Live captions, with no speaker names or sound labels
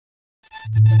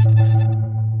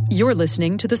You're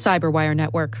listening to the Cyberwire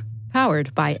Network,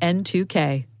 powered by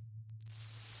N2K.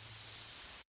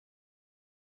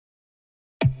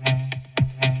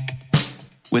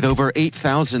 With over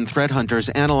 8,000 threat hunters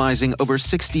analyzing over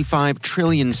 65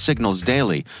 trillion signals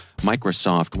daily,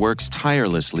 Microsoft works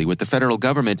tirelessly with the federal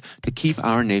government to keep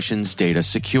our nation's data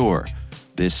secure.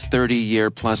 This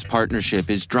 30-year-plus partnership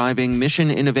is driving mission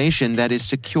innovation that is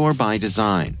secure by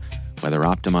design. Whether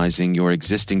optimizing your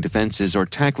existing defenses or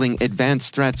tackling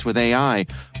advanced threats with AI,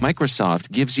 Microsoft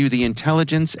gives you the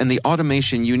intelligence and the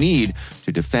automation you need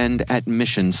to defend at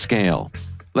mission scale.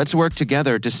 Let's work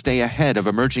together to stay ahead of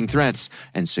emerging threats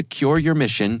and secure your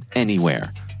mission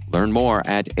anywhere. Learn more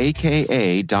at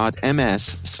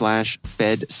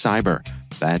aka.ms/fedcyber.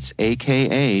 That's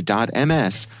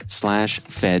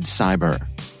aka.ms/fedcyber.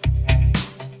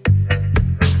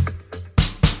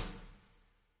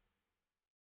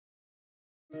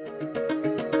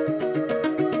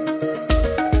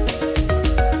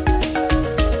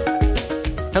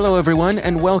 Hello, everyone,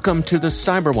 and welcome to the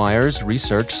Cyberwire's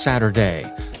Research Saturday.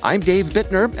 I'm Dave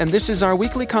Bittner, and this is our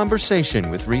weekly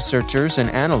conversation with researchers and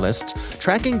analysts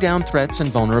tracking down threats and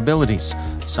vulnerabilities,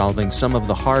 solving some of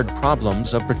the hard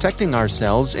problems of protecting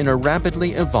ourselves in a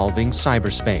rapidly evolving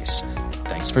cyberspace.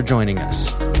 Thanks for joining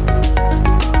us.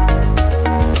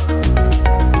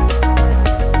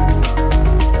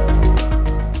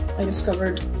 I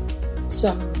discovered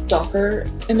some Docker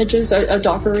images, a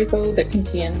Docker repo that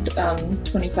contained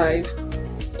 25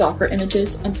 Docker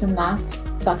images, and from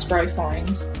that's where I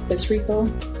found this repo.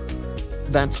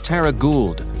 That's Tara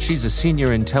Gould. She's a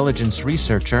senior intelligence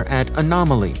researcher at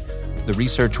Anomaly. The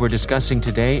research we're discussing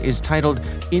today is titled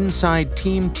Inside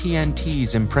Team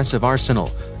TNT's Impressive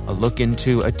Arsenal, a look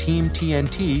into a Team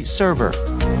TNT server.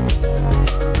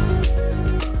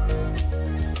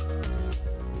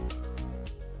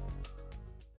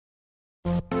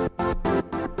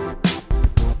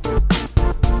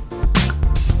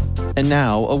 And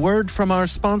now, a word from our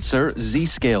sponsor,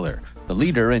 Zscaler, the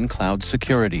leader in cloud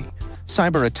security.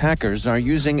 Cyber attackers are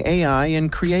using AI in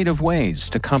creative ways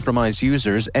to compromise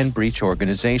users and breach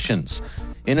organizations.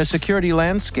 In a security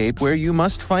landscape where you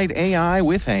must fight AI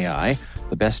with AI,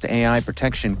 the best AI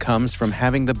protection comes from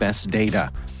having the best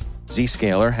data.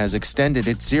 Zscaler has extended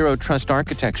its zero-trust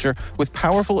architecture with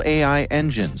powerful AI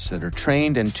engines that are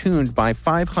trained and tuned by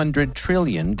 500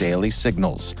 trillion daily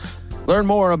signals. Learn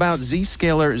more about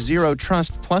Zscaler Zero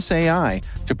Trust Plus AI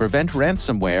to prevent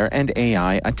ransomware and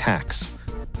AI attacks.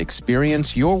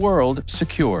 Experience your world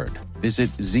secured. Visit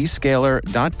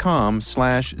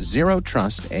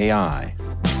zscaler.com/zerotrustai.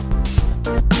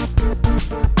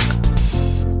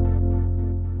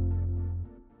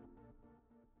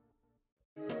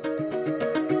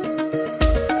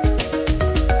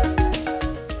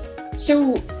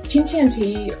 So Team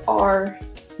TNT are,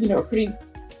 a pretty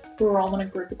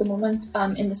prominent group at the moment,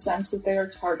 in the sense that they are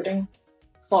targeting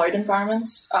cloud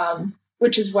environments,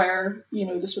 which is where,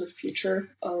 the sort of future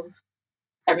of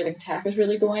everything tech is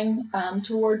really going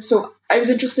towards. So I was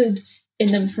interested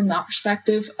in them from that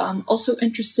perspective. Also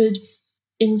interested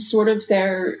in sort of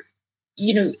their,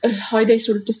 how they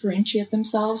sort of differentiate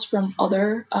themselves from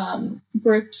other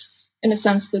groups, in a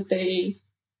sense that they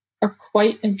are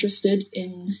quite interested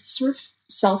in sort of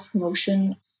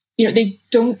self-promotion. They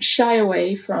don't shy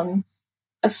away from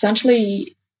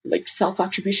essentially like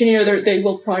self-attribution. They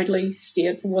will proudly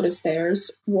state what is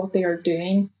theirs, what they are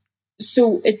doing.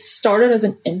 So it started as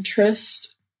an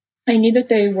interest. I knew that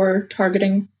they were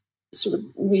targeting sort of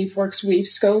Weaveworks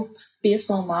Weavescope. Based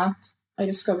on that, I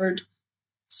discovered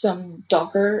some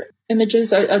Docker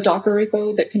images, a Docker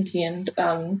repo that contained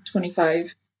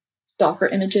 25 Docker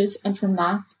images. And from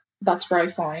that's where I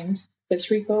found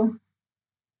this repo.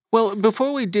 Well,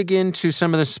 before we dig into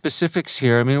some of the specifics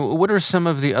here, what are some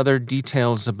of the other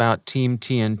details about Team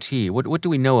TNT? What do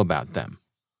we know about them?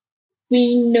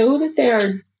 We know that they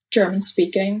are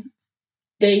German-speaking.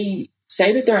 They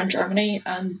say that they're in Germany,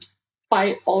 and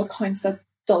by all accounts, that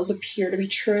does appear to be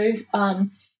true. They're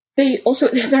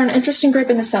an interesting group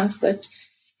in the sense that,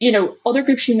 other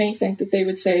groups you may think that they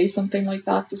would say something like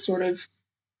that to sort of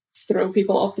throw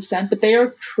people off the scent, but they are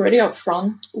pretty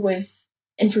upfront with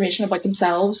information about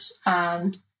themselves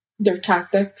and their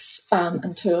tactics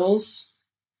and tools.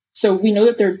 So we know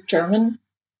that they're German.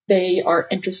 They are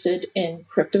interested in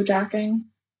cryptojacking.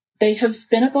 They have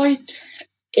been about,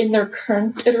 in their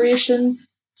current iteration,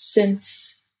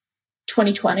 since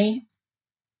 2020.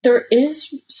 There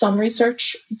is some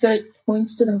research that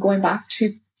points to them going back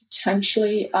to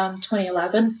potentially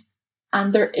 2011,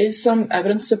 and there is some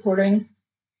evidence supporting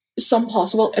some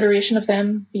possible iteration of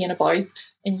them being about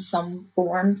in some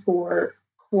form for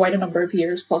quite a number of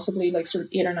years, possibly like sort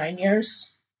of 8 or 9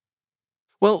 years.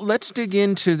 Well, let's dig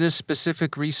into this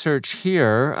specific research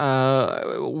here.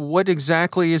 What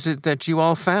exactly is it that you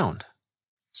all found?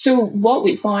 So what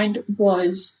we found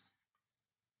was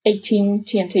a Team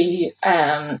TNT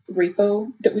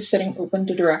repo that was sitting open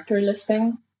to directory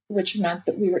listing, which meant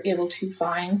that we were able to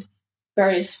find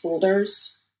various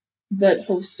folders that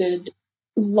hosted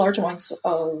large amounts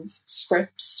of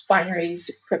scripts, binaries,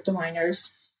 crypto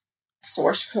miners,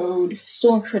 source code,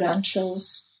 stolen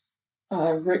credentials,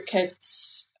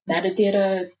 rootkits,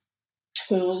 metadata,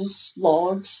 tools,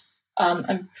 logs,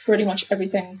 and pretty much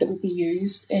everything that would be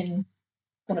used in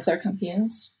one of their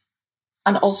campaigns,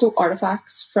 and also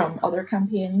artifacts from other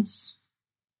campaigns.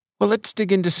 Well, let's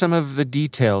dig into some of the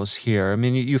details here. I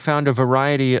mean, you found a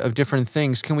variety of different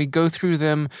things. Can we go through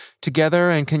them together,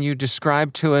 and can you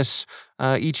describe to us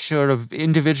each sort of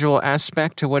individual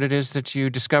aspect to what it is that you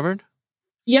discovered?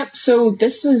 Yep, so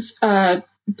this was the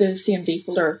CMD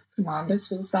folder command, I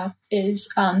suppose that is.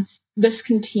 This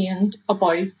contained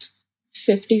about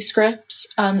 50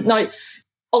 scripts. Now,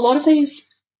 a lot of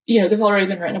these, they've already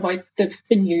been written about, they've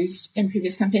been used in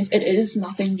previous campaigns. It is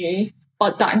nothing new,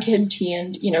 but that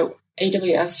contained,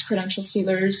 AWS credential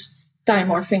stealers,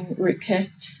 dimorphing rootkit,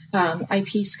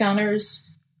 IP scanners,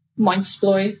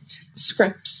 Mountsploit,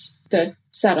 scripts that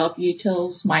set up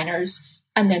utils, miners,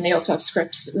 and then they also have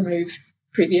scripts that remove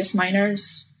previous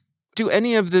miners. Do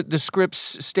any of the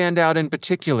scripts stand out in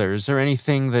particular? Is there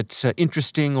anything that's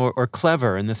interesting or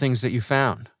clever in the things that you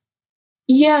found?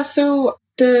 Yeah, so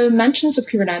the mentions of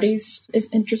Kubernetes is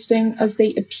interesting, as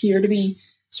they appear to be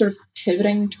sort of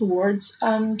pivoting towards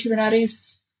Kubernetes.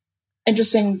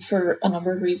 Interesting for a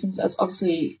number of reasons, as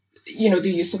obviously, the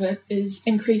use of it is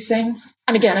increasing.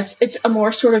 And again, it's a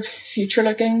more sort of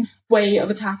future-looking way of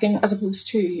attacking, as opposed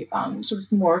to sort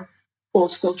of more old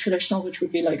school traditional, which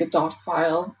would be like a dot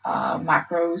file,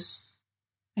 macros,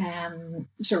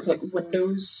 sort of like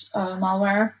Windows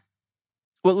malware.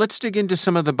 Well, let's dig into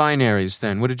some of the binaries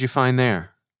then. What did you find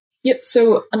there? Yep,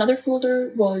 so another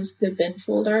folder was the bin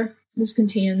folder. This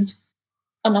contained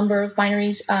a number of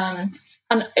binaries. And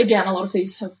again, a lot of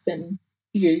these have been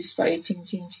used by Team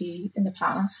TNT in the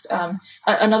past.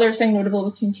 Another thing notable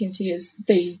with Team TNT is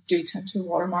they do tend to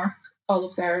watermark all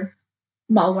of their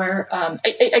malware.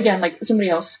 Again, like somebody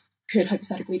else could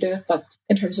hypothetically do it, but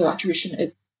in terms of attribution,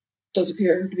 it does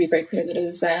appear to be very clear that it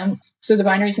is them. So the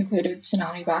binaries included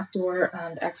Tsunami Backdoor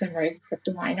and XMRig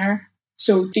Crypto Miner.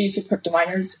 So the use of crypto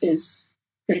miners is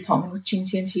pretty common with Team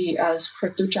TNT, as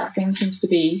crypto jacking seems to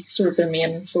be sort of their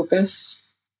main focus.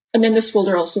 And then this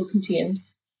folder also contained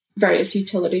various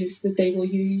utilities that they will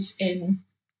use in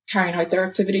carrying out their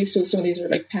activities. So some of these are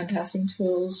like pen testing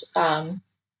tools, and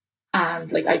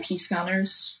like IP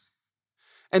scanners.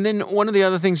 And then one of the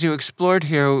other things you explored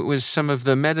here was some of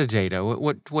the metadata.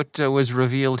 What was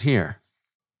revealed here?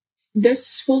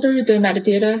 This folder, the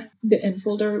metadata, the in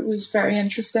folder, was very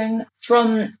interesting.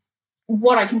 From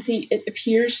what I can see, it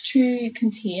appears to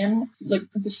contain like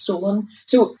the stolen.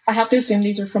 So I have to assume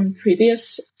these are from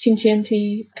previous Team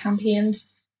TNT campaigns,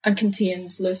 and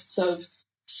contains lists of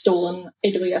stolen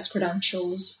AWS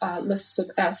credentials, lists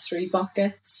of S3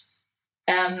 buckets.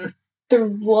 There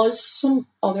was some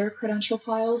other credential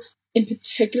files. In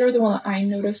particular, the one that I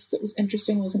noticed that was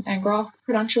interesting was an ngrok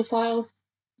credential file.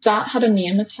 That had a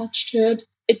name attached to it.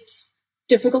 It's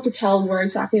difficult to tell where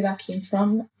exactly that came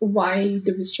from, why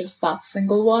there was just that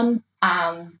single one.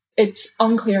 And it's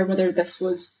unclear whether this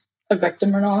was a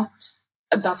victim or not.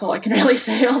 That's all I can really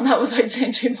say on that without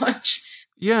saying too much.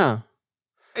 Yeah.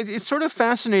 It's sort of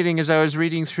fascinating as I was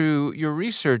reading through your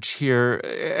research here,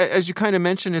 as you kind of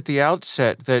mentioned at the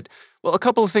outset, that, well, a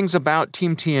couple of things about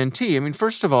Team TNT. I mean,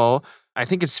 first of all, I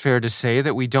think it's fair to say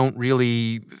that we don't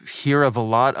really hear of a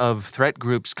lot of threat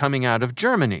groups coming out of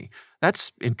Germany.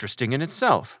 That's interesting in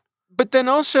itself. But then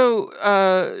also,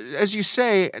 as you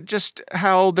say, just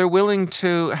how they're willing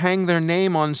to hang their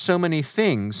name on so many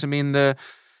things. I mean, the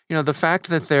fact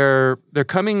that they're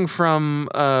coming from,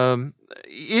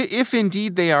 if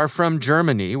indeed they are from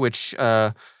Germany, which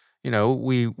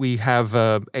we have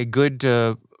a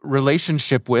good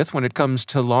relationship with when it comes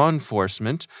to law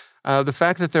enforcement. The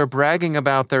fact that they're bragging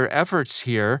about their efforts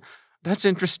here, that's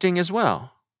interesting as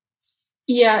well.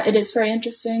 Yeah, it is very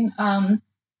interesting.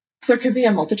 There could be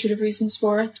a multitude of reasons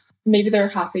for it. Maybe they're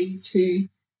happy to,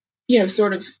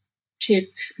 sort of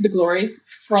take the glory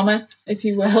from it, if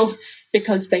you will,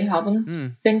 because they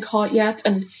haven't been caught yet.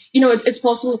 And, it's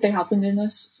possible that they have been doing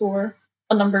this for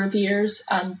a number of years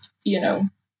and,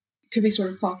 could be sort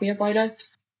of cocky about it.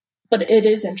 But it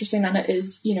is interesting, and it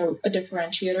is, a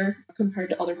differentiator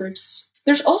compared to other groups.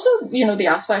 There's also, the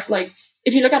aspect, like,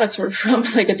 if you look at it sort of from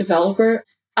like a developer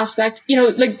aspect,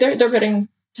 like they're putting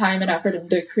time and effort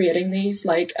into creating these,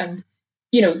 like, and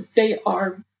they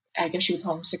are, I guess you would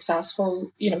call them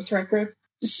successful, threat group.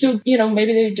 So,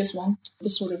 maybe they just want the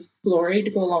sort of glory to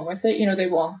go along with it. They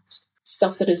want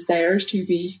stuff that is theirs to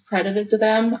be credited to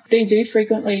them. They do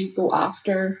frequently go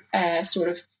after sort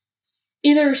of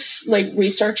either like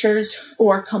researchers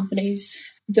or companies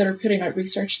that are putting out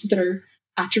research that are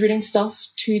attributing stuff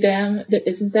to them that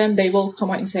isn't them. They will come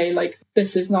out and say, like,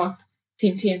 this is not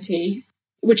Team TNT,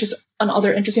 which is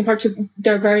another interesting part. So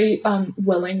they're very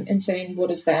willing in saying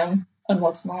what is them and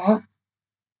what's not.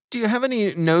 Do you have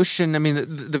any notion, I mean,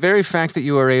 the very fact that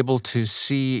you are able to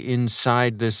see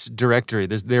inside this directory,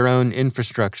 their own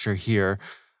infrastructure here,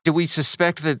 do we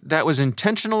suspect that that was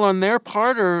intentional on their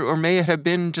part, or may it have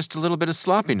been just a little bit of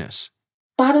sloppiness?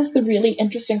 That is the really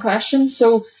interesting question.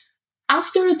 So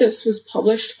after this was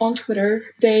published on Twitter,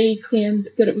 they claimed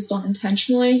that it was done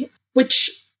intentionally,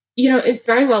 which, it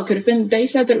very well could have been. They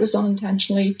said that it was done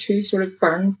intentionally to sort of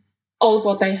burn all of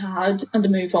what they had and to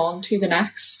move on to the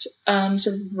next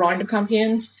sort of round of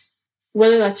campaigns.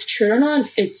 Whether that's true or not,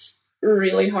 it's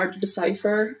really hard to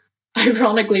decipher.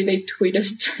 Ironically, they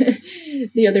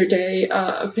tweeted the other day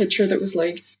a picture that was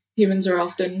like, humans are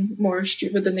often more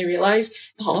stupid than they realize.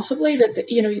 Possibly that,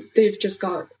 they've just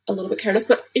got a little bit careless,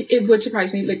 but it would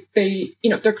surprise me. Like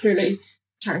they're clearly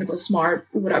technical, smart,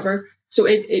 whatever. So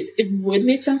it would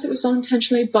make sense it was done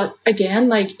intentionally. But again,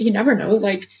 like, you never know,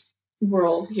 like, we're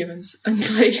all humans and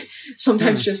like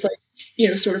sometimes just like,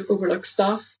 sort of overlook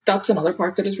stuff. That's another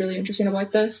part that is really interesting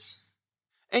about this.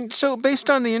 And so based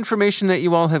on the information that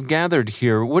you all have gathered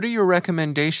here, what are your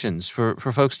recommendations for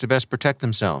folks to best protect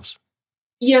themselves?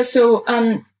 Yeah, so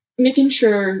making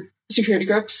sure security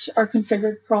groups are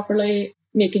configured properly,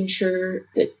 making sure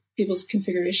that people's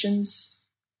configurations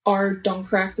are done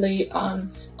correctly. A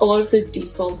lot of the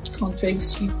default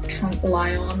configs you can't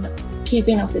rely on.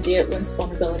 Keeping up to date with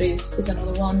vulnerabilities is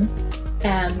another one.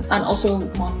 And also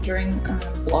monitoring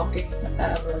and blocking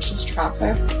malicious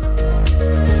traffic.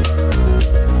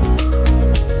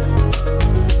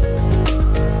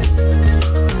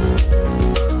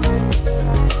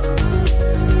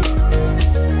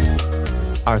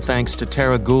 Our thanks to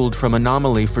Tara Gould from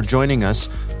Anomaly for joining us.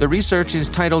 The research is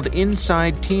titled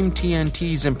Inside Team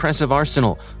TNT's Impressive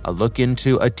Arsenal, a look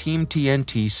into a Team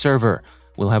TNT server.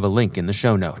 We'll have a link in the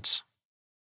show notes.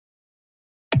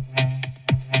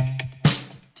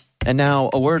 And now,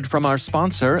 a word from our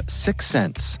sponsor,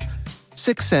 Syxsense.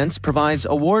 Syxsense provides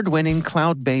award-winning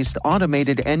cloud-based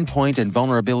automated endpoint and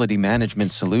vulnerability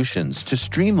management solutions to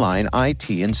streamline IT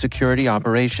and security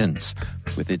operations.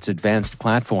 With its advanced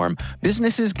platform,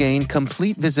 businesses gain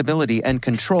complete visibility and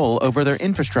control over their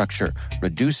infrastructure,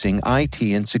 reducing IT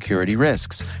and security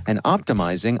risks and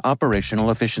optimizing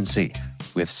operational efficiency.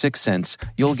 With Syxsense,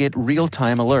 you'll get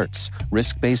real-time alerts,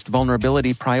 risk-based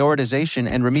vulnerability prioritization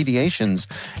and remediations,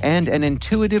 and an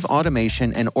intuitive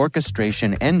automation and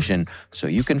orchestration engine so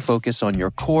you can focus on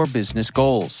your core business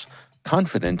goals,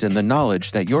 confident in the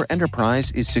knowledge that your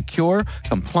enterprise is secure,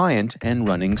 compliant, and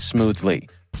running smoothly.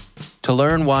 To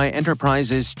learn why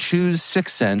enterprises choose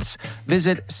Syxsense,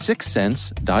 visit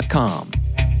syxsense.com.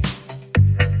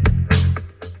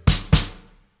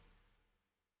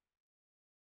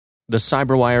 The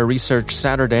CyberWire Research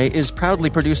Saturday is proudly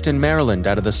produced in Maryland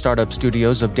out of the startup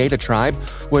studios of Data Tribe,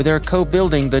 where they're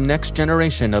co-building the next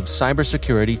generation of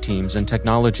cybersecurity teams and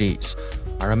technologies.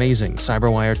 Our amazing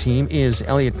CyberWire team is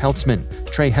Elliot Peltzman,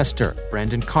 Trey Hester,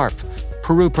 Brandon Karp,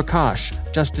 Puru Prakash,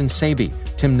 Justin Sabi,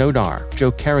 Tim Nodar,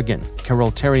 Joe Kerrigan,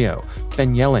 Carol Terrio,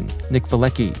 Ben Yellen, Nick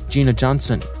Valecki, Gina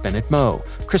Johnson, Bennett Moe,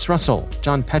 Chris Russell,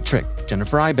 John Petrick,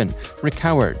 Jennifer Iben, Rick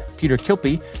Howard, Peter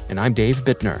Kilpie, and I'm Dave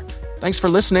Bittner. Thanks for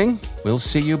listening. We'll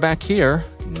see you back here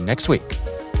next week.